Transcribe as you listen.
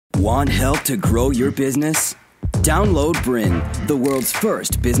Want help to grow your business? Download BRiN, the world's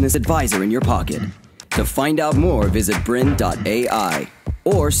first business advisor in your pocket. To find out more, visit BRiN.ai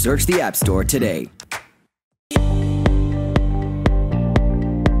or search the App Store today.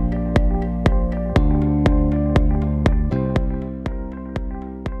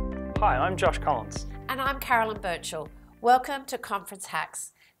 Hi, I'm Josh Collins. And I'm Carolyn Birchill. Welcome to Conference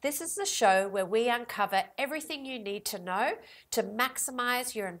Hacks. This is the show where we uncover everything you need to know to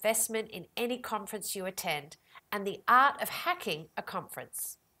maximize your investment in any conference you attend and the art of hacking a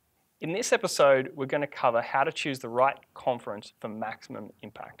conference. In this episode, we're going to cover how to choose the right conference for maximum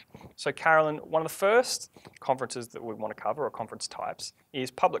impact. So Carolyn, one of the first conferences that we want to cover, or conference types, is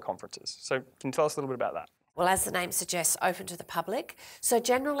public conferences. So can you tell us a little bit about that? Well, as the name suggests, open to the public. So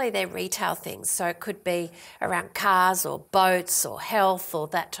generally they're retail things. So it could be around cars or boats or health or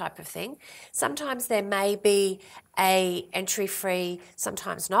that type of thing. Sometimes there may be a entry free,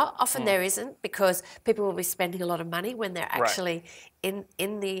 sometimes not. Often there isn't, because people will be spending a lot of money when they're actually in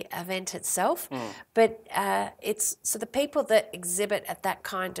the event itself. But so the people that exhibit at that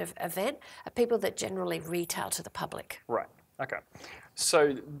kind of event are people that generally retail to the public. Right, okay.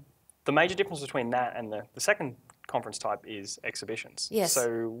 So the major difference between that and the second conference type is exhibitions. Yes.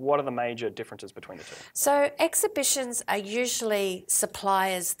 So what are the major differences between the two? So exhibitions are usually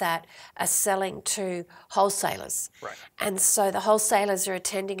suppliers that are selling to wholesalers. Right. And so the wholesalers are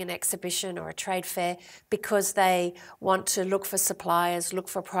attending an exhibition or a trade fair because they want to look for suppliers, look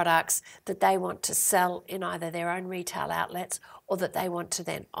for products that they want to sell in either their own retail outlets or that they want to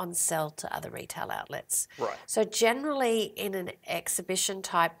then on-sell to other retail outlets. Right. So generally in an exhibition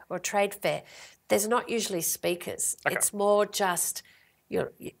type or trade fair, there's not usually speakers. Okay. It's more just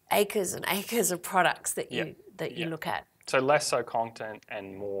your acres and acres of products that you look at. So less so content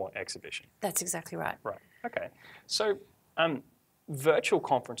and more exhibition. That's exactly right. Right, okay. So virtual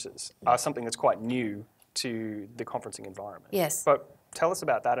conferences are something that's quite new to the conferencing environment. Yes. But tell us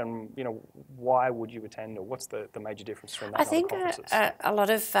about that, and why would you attend, or what's the major difference between that and other conferences? I think a lot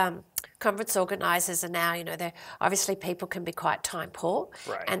of conference organisers are now, obviously people can be quite time poor.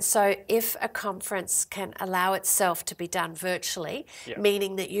 Right. And so if a conference can allow itself to be done virtually,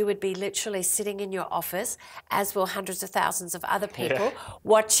 meaning that you would be literally sitting in your office, as will hundreds of thousands of other people,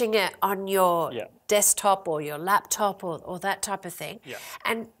 watching it on your desktop or your laptop or that type of thing. Yeah.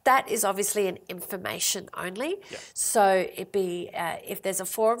 And that is obviously an information only. Yeah. So it'd be, if there's a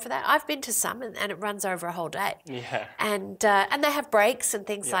forum for that, I've been to some and it runs over a whole day. Yeah. And they have breaks and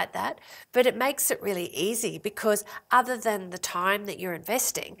things like that. But it makes it really easy because other than the time that you're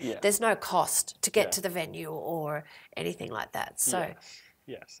investing, there's no cost to get to the venue or anything like that. So.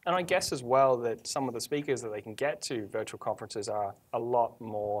 Yes, and I guess as well that some of the speakers that they can get to virtual conferences are a lot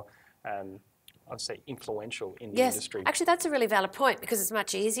more I'd say influential in the industry. Actually that's a really valid point, because it's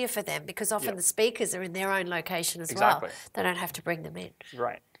much easier for them, because often the speakers are in their own location as well. They don't have to bring them in.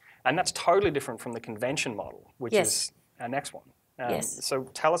 Right, and that's totally different from the convention model, which is our next one. So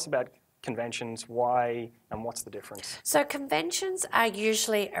tell us about conventions, why and what's the difference? So conventions are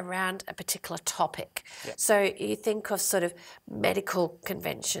usually around a particular topic. So you think of sort of medical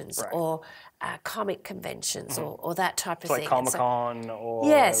conventions or comic conventions or that type of thing. Like Comic-Con or...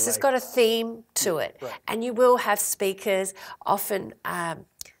 Yes, it's got a theme to it. And you will have speakers, often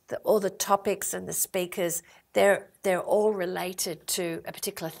all the topics and the speakers, they're all related to a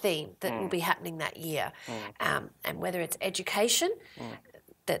particular theme that will be happening that year. And whether it's education,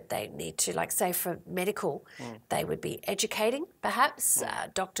 that they need to, like say for medical, they would be educating perhaps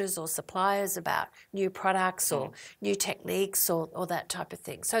doctors or suppliers about new products or new techniques or that type of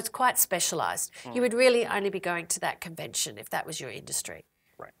thing. So it's quite specialised. You would really only be going to that convention if that was your industry.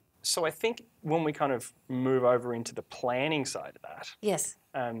 Right. So I think when we kind of move over into the planning side of that, yes.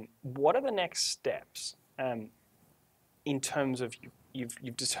 What are the next steps in terms of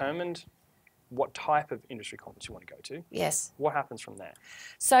you've determined what type of industry conference you want to go to? Yes. What happens from there?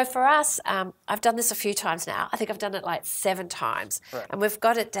 So for us, I've done this a few times now. I think I've done it like 7 times. And we've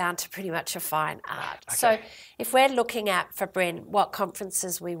got it down to pretty much a fine art. So if we're looking at, for BRiN, what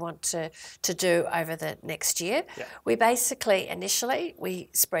conferences we want to do over the next year, we basically, initially, we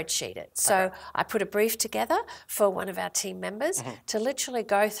spreadsheet it. So I put a brief together for one of our team members to literally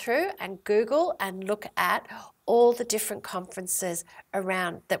go through and Google and look at all the different conferences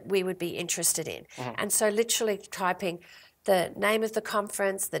around that we would be interested in. And so literally typing the name of the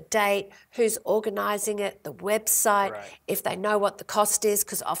conference, the date, who's organising it, the website, if they know what the cost is,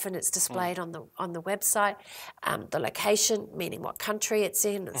 because often it's displayed on the website, the location, meaning what country it's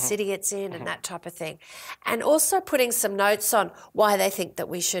in, the city it's in, and that type of thing. And also putting some notes on why they think that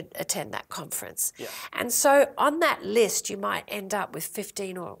we should attend that conference. Yeah. And so on that list, you might end up with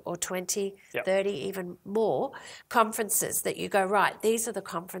 15 or 20, 30, even more conferences that you go, right, these are the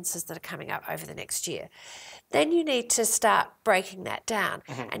conferences that are coming up over the next year. Then you need to start breaking that down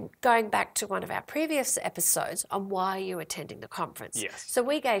and going back to one of our previous episodes on why you're attending the conference. Yes. So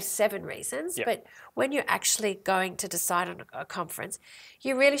we gave 7 reasons, but when you're actually going to decide on a conference,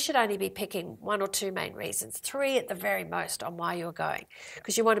 you really should only be picking 1 or 2 main reasons, 3 at the very most on why you're going,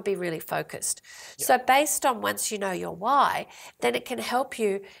 because you want to be really focused. So based on once you know your why, then it can help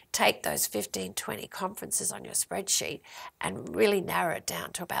you take those 15, 20 conferences on your spreadsheet and really narrow it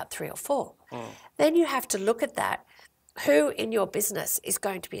down to about 3 or 4. Then you have to look at that. Who in your business is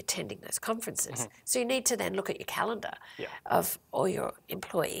going to be attending those conferences? So you need to then look at your calendar of all your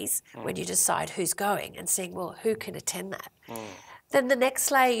employees when you decide who's going and seeing, well, who can attend that? Then the next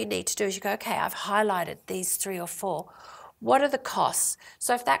layer you need to do is you go, okay, I've highlighted these 3 or 4. What are the costs?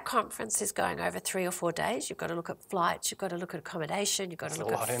 So if that conference is going over 3 or 4 days, you've got to look at flights, you've got to look at accommodation, you've got to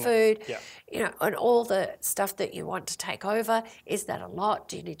look at food, you know, and all the stuff that you want to take over. Is that a lot?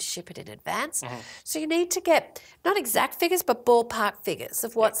 Do you need to ship it in advance? So you need to get not exact figures, but ballpark figures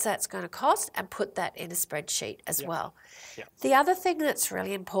of what that's going to cost and put that in a spreadsheet as well. The other thing that's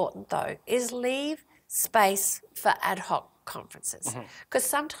really important though is leave space for ad hoc conferences, because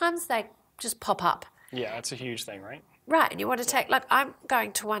sometimes they just pop up. Yeah, that's a huge thing, right? Right, and you want to take, like I'm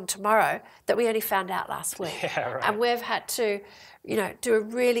going to one tomorrow that we only found out last week. And we've had to, you know, do a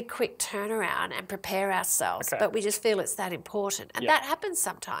really quick turnaround and prepare ourselves, but we just feel it's that important. And that happens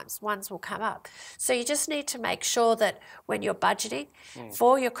sometimes, ones will come up. So you just need to make sure that when you're budgeting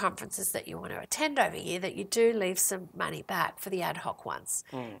for your conferences that you want to attend over a year, that you do leave some money back for the ad hoc ones.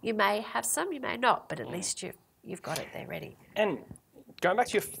 You may have some, you may not, but at least you've got it there ready. And going back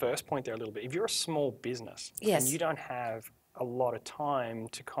to your first point there a little bit, if you're a small business and you don't have a lot of time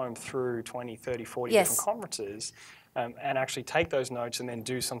to comb through 20, 30, 40 different conferences and actually take those notes and then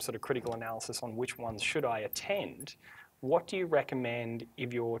do some sort of critical analysis on which ones should I attend, what do you recommend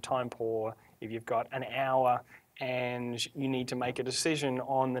if you're time poor, if you've got an hour and you need to make a decision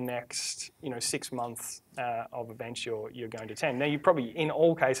on the next, 6 months of events you're going to attend? Now, you probably, in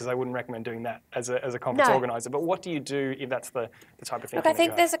all cases, I wouldn't recommend doing that as a conference organizer, but what do you do if that's the type of thing? Look, I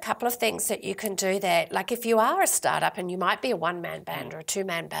think there's a couple of things that you can do there. Like if you are a startup and you might be a one-man band or a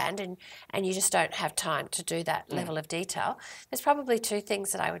two-man band and you just don't have time to do that level of detail, there's probably 2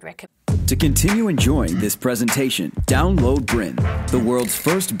 things that I would recommend. To continue enjoying this presentation, download BRiN, the world's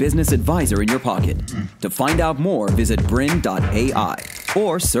first business advisor in your pocket. To find out more, visit BRiN.ai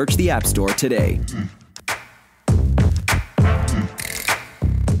or search the App Store today.